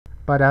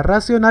Para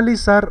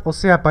racionalizar, o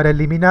sea, para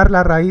eliminar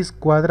la raíz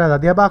cuadrada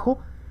de abajo,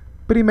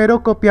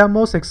 primero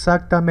copiamos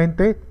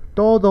exactamente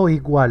todo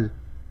igual,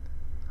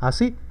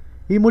 así,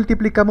 y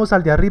multiplicamos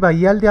al de arriba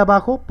y al de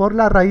abajo por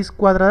la raíz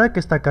cuadrada que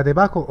está acá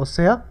debajo, o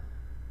sea,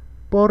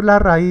 por la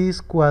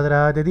raíz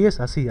cuadrada de 10,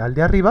 así, al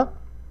de arriba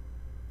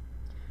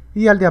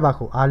y al de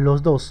abajo, a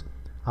los dos.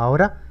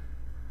 Ahora,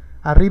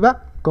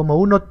 arriba, como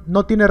uno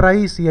no tiene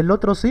raíz y el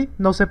otro sí,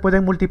 no se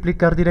pueden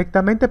multiplicar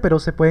directamente, pero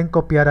se pueden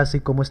copiar así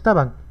como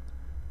estaban.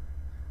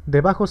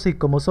 Debajo sí,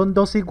 como son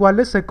dos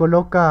iguales, se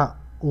coloca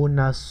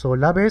una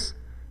sola vez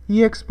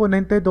y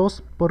exponente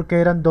 2 porque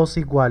eran dos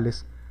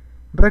iguales.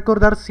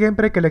 Recordar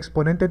siempre que el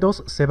exponente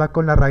 2 se va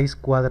con la raíz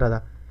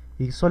cuadrada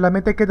y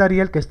solamente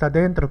quedaría el que está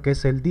dentro, que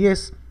es el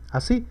 10,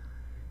 así.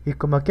 Y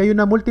como aquí hay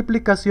una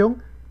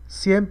multiplicación,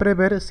 siempre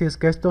ver si es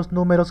que estos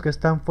números que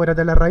están fuera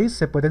de la raíz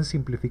se pueden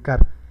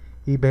simplificar.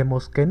 Y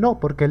vemos que no,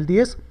 porque el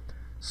 10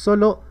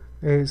 solo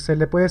se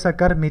le puede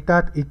sacar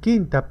mitad y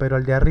quinta, pero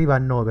al de arriba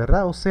no,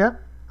 ¿verdad? O sea,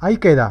 ahí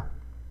queda.